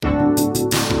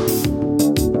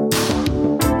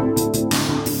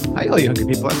Hello, you hungry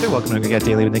people out there. Welcome to Hungry Cat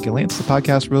Daily with Nick and Lance, the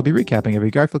podcast where we'll be recapping every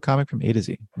Garfield comic from A to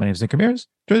Z. My name is Nick Ramirez,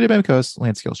 joined by my co-host,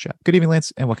 Lance Skillstrap. Good evening,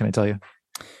 Lance, and what can I tell you?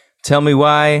 Tell me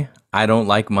why I don't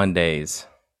like Mondays.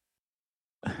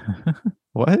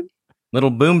 What?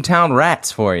 Little Boomtown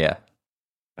Rats for you.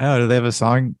 Oh, do they have a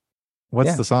song? What's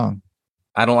Yeah. the song?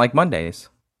 I don't like Mondays.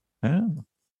 Oh.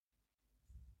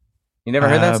 You never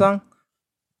heard that song?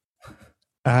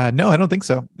 No, I don't think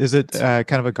so. Is it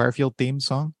kind of a Garfield themed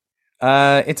song?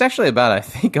 It's actually about, I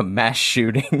think, a mass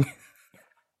shooting.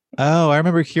 Oh, I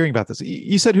remember hearing about this.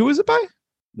 You said who was it by?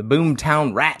 The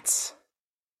Boomtown Rats.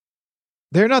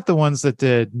 They're not the ones that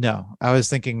did. No, I was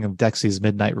thinking of Dexy's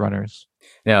Midnight Runners.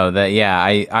 No,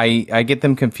 I get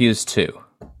them confused too.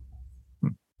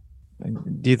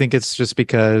 Do you think it's just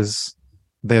because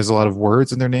there's a lot of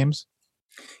words in their names?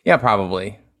 Yeah,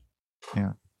 probably.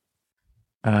 Yeah.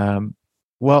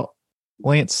 Well,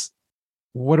 Lance,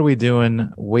 what are we doing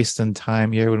wasting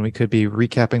time here when we could be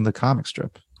recapping the comic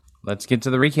strip? Let's get to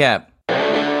the recap.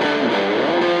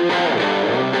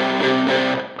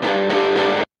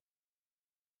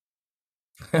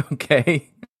 Okay.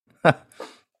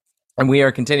 And we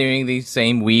are continuing the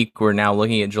same week. We're now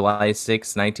looking at July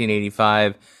 6th,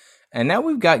 1985. And now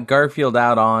we've got Garfield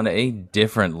out on a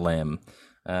different limb.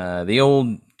 The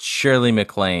old Shirley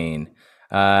MacLaine.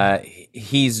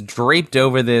 He's draped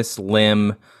over this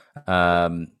limb.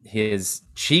 His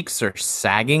cheeks are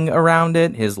sagging around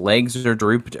it. His legs are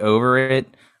drooped over it.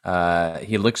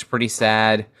 He looks pretty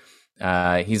sad.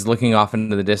 He's looking off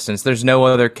into the distance. There's no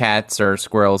other cats or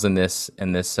squirrels in this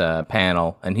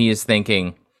panel, and he is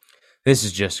thinking, "This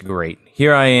is just great.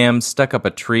 Here I am, stuck up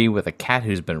a tree with a cat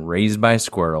who's been raised by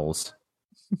squirrels."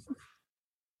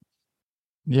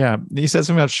 Yeah, he said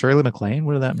something about Shirley MacLaine.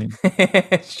 What did that mean?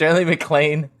 Shirley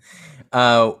MacLaine.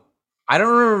 I don't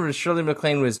remember if Shirley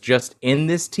MacLaine was just in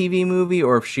this TV movie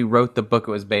or if she wrote the book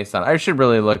it was based on. I should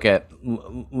really look it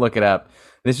up.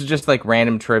 This is just like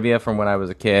random trivia from when I was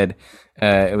a kid.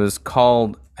 I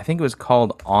think it was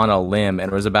called On a Limb,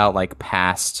 and it was about like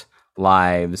past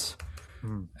lives.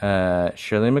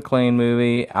 Shirley MacLaine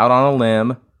movie, Out on a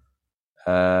Limb.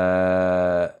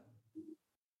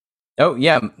 Oh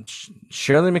yeah,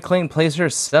 Shirley MacLaine plays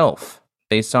herself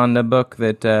based on the book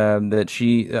that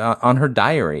she on her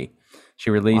diary. She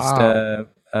released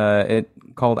it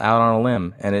called Out on a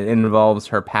Limb, and it involves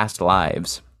her past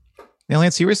lives. Now,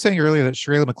 Lance, you were saying earlier that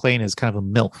Shirley MacLaine is kind of a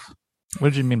MILF. What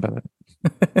did you mean by that?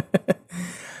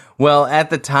 Well, at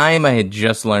the time, I had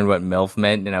just learned what MILF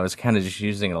meant, and I was kind of just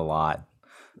using it a lot.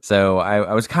 So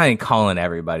I was kind of calling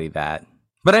everybody that.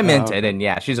 But I meant it, and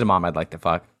yeah, she's a mom I'd like to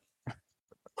fuck.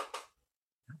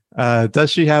 Does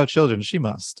she have children? She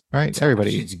must, right?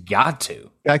 Everybody. She's got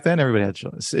to. Back then, everybody had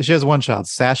children. She has one child,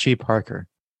 Sashi Parker.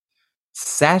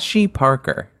 Sashi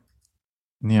Parker.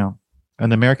 Yeah,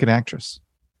 an American actress.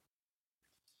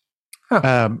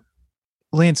 Huh.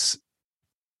 Lance,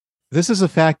 this is a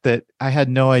fact that I had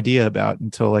no idea about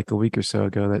until like a week or so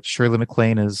ago, that Shirley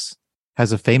MacLaine has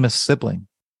a famous sibling.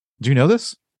 Do you know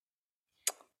this?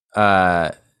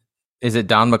 Is it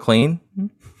Don McLean?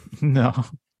 No.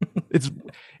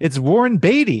 It's Warren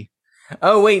Beatty.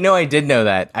 Oh, wait, no, I did know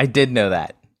that.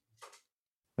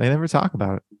 They never talk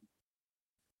about it.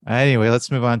 Anyway, let's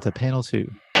move on to panel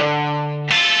 2.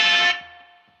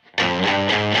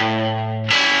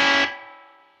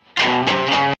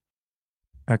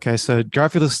 Okay, so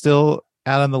Garfield is still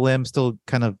out on the limb, still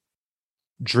kind of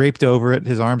draped over it.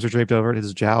 His arms are draped over it.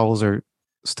 His jowls are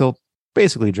still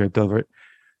basically draped over it.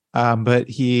 But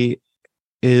he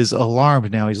is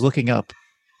alarmed now. He's looking up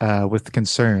with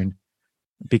concern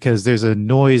because there's a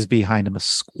noise behind him, a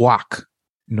squawk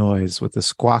noise with a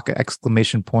squawk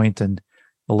exclamation point and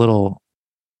a little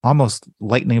almost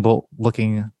lightning bolt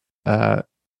looking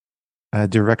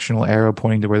directional arrow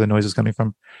pointing to where the noise is coming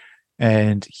from.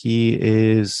 And he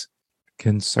is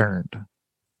concerned.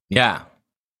 Yeah.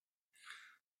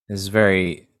 This is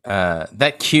very,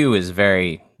 that cue is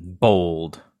very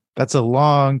bold. That's a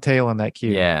long tail on that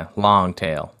cue. Yeah, long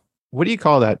tail. What do you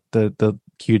call that? The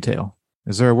cue tail.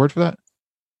 Is there a word for that?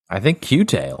 I think cue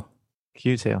tail.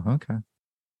 Cue tail. Okay.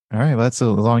 All right. Well, that's a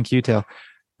long cue tail.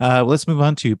 Let's move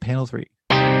on to panel 3.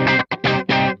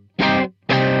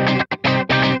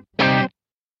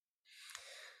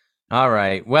 All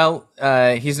right. Well,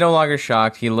 he's no longer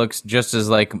shocked. He looks just as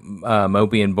like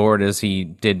mopey and bored as he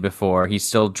did before. He's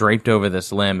still draped over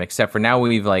this limb, except for now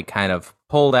we've like kind of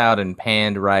pulled out and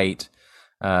panned right,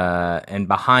 and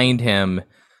behind him,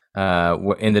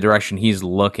 in the direction he's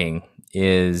looking,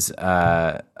 is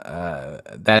that's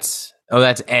Oh,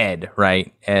 that's Ed,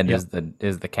 right? Ed Yep.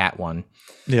 is the cat one.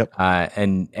 Yep.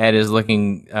 And Ed is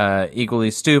looking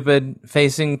equally stupid,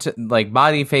 facing to like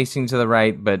body facing to the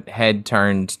right, but head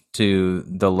turned to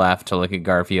the left to look at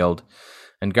Garfield.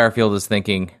 And Garfield is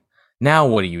thinking, "Now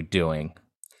what are you doing?"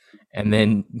 And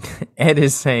then Ed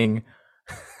is saying,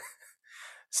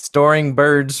 "Storing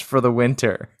birds for the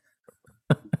winter."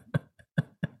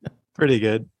 Pretty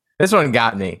good. This one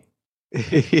got me.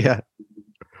 Yeah.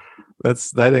 I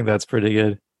think that's pretty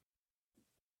good.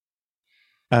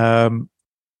 Well,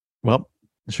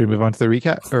 should we move on to the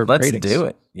recap or Let's ratings? do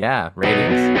it. Yeah,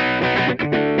 ratings.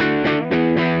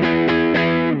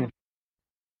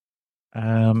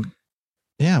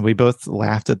 Yeah, we both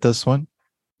laughed at this one.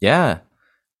 Yeah.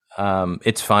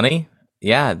 It's funny.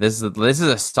 Yeah, this is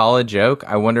a solid joke.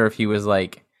 I wonder if he was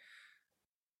like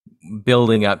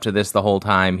building up to this the whole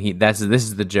time. This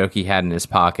is the joke he had in his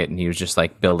pocket, and he was just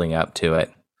like building up to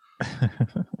it.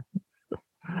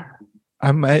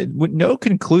 I'm with no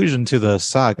conclusion to the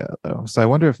saga though, so I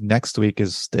wonder if next week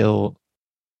is still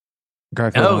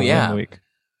Garfield. Oh yeah, week,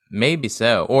 maybe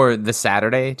so. Or the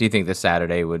Saturday? Do you think the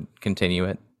Saturday would continue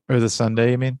it? Or the Sunday?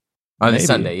 You mean? On the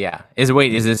Sunday? Yeah. Is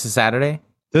this a Saturday?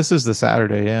 This is the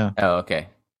Saturday. Yeah. Oh, okay.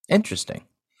 Interesting.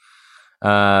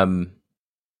 Yeah.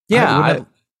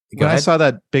 When I saw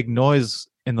that big noise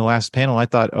in the last panel, I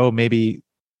thought, oh, maybe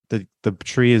the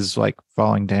tree is like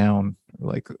falling down.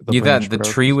 Like you thought the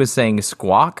tree was saying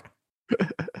squawk?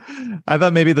 I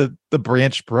thought maybe the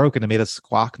branch broke and it made a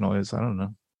squawk noise. I don't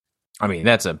know. I mean,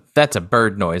 that's a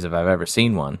bird noise if I've ever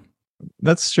seen one.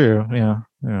 That's true. Yeah.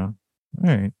 All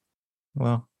right.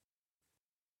 Well,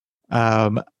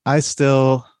 I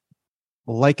still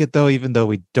like it though, even though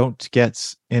we don't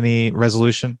get any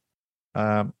resolution.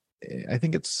 I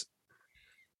think it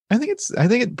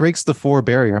breaks the 4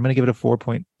 barrier. I'm going to give it a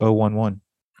 4.011.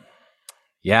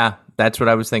 Yeah, that's what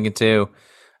I was thinking too.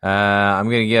 I'm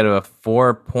going to get a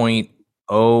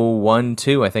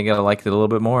 4.012. I think I liked it a little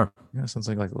bit more. Yeah, sounds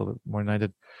like a little bit more than I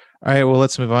did. All right, well,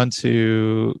 let's move on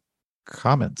to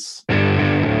comments.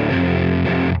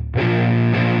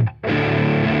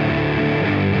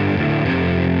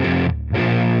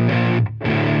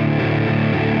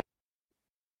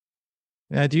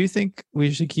 Yeah, do you think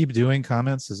we should keep doing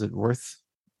comments? Is it worth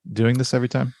doing this every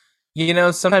time? You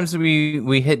know, sometimes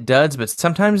we hit duds, but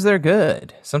sometimes they're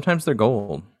good. Sometimes they're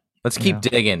gold. Let's keep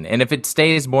digging. And if it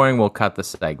stays boring, we'll cut the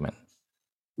segment.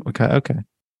 Okay.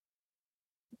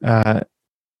 And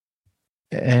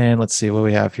let's see what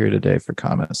we have here today for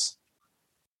comments.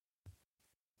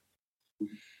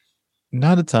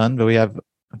 Not a ton, but we have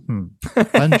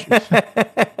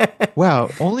wow,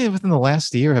 only within the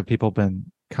last year have people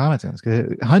been commenting.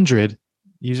 100,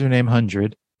 username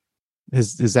 100.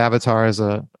 His avatar is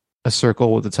a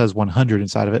circle that says 100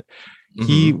 inside of it. Mm-hmm.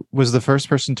 He was the first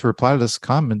person to reply to this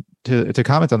comment to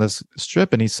comment on this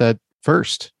strip, and he said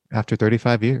first after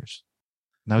 35 years.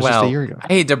 And that was just a year ago. I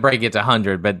hate to break it to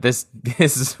 100, but this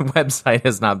website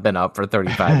has not been up for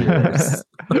 35 years.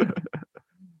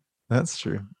 That's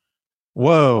true.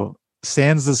 Whoa.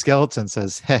 Sans the Skeleton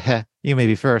says, heh, you may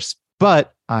be first,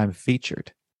 but I'm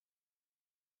featured.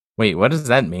 Wait, what does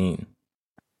that mean?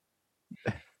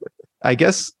 I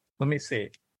guess, let me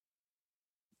see.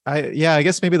 I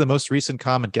guess maybe the most recent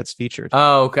comment gets featured.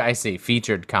 Oh, okay, I see.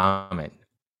 Featured comment.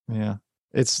 Yeah.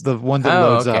 It's the one that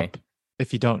loads up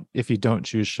if you don't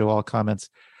choose show all comments.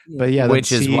 But yeah,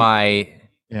 which is why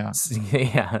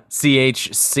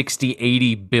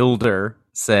CH6080 Builder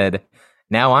said,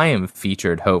 now I am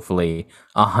featured, hopefully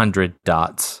 100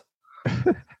 dots.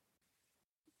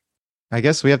 I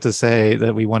guess we have to say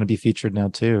that we want to be featured now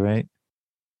too, right?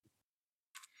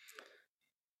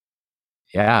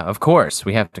 Yeah, of course.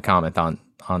 We have to comment on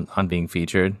being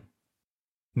featured.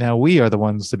 Now we are the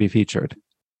ones to be featured.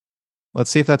 Let's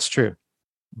see if that's true.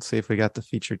 Let's see if we got the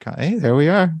featured comment. Hey, there we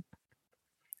are.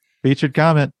 Featured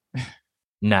comment.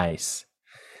 Nice.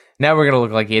 Now we're going to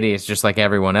look like idiots just like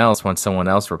everyone else once someone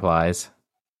else replies.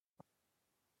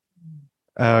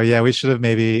 Oh, yeah. We should have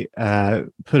maybe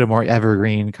put a more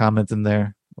evergreen comment in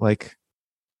there. Like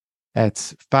at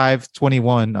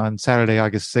 5:21 on Saturday,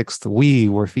 August 6th, we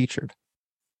were featured.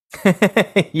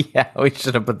 Yeah, we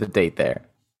should have put the date there.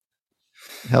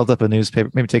 Held up a newspaper.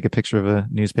 Maybe take a picture of a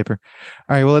newspaper.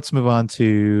 All right. Well, let's move on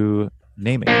to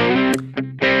naming.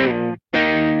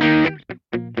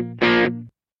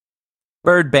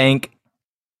 Bird Bank.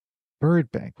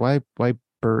 Bird Bank. Why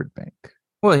Bird Bank?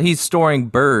 Well, he's storing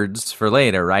birds for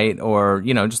later, right? Or,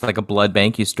 you know, just like a blood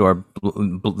bank, you store,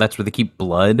 that's where they keep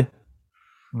blood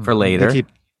for later. They keep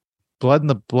blood in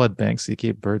the blood bank, so you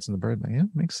keep birds in the bird bank. Yeah,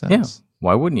 makes sense. Yeah.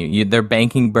 Why wouldn't you? They're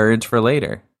banking birds for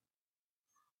later.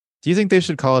 Do you think they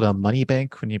should call it a money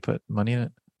bank when you put money in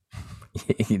it?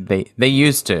 They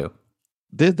used to.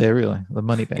 Did they really? The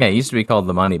money bank? Yeah, it used to be called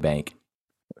the Money Bank.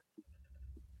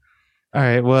 All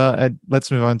right. Well,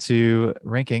 let's move on to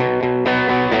ranking.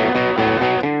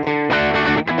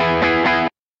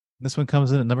 This one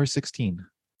comes in at number 16.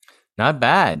 Not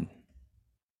bad.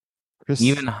 Chris,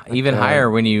 even higher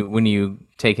when you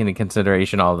take into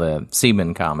consideration all the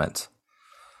semen comments.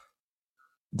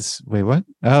 Wait, what?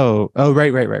 Oh,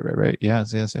 right.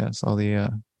 Yes. All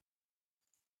the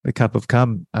cup of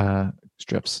cum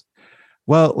strips.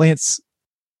 Well, Lance,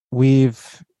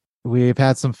 we've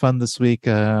had some fun this week,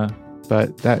 but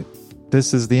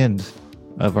this is the end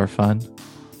of our fun.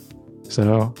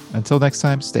 So until next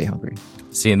time, stay hungry.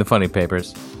 See you in the funny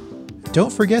papers.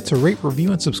 Don't forget to rate,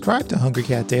 review, and subscribe to Hungry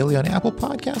Cat Daily on Apple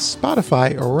Podcasts,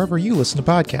 Spotify, or wherever you listen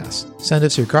to podcasts. Send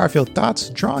us your Garfield thoughts,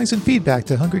 drawings, and feedback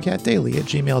to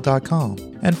hungrycatdaily@gmail.com.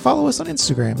 And follow us on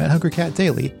Instagram at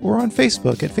hungrycatdaily or on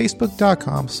Facebook at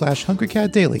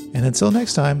facebook.com/hungrycatdaily. And until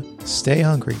next time, stay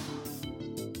hungry.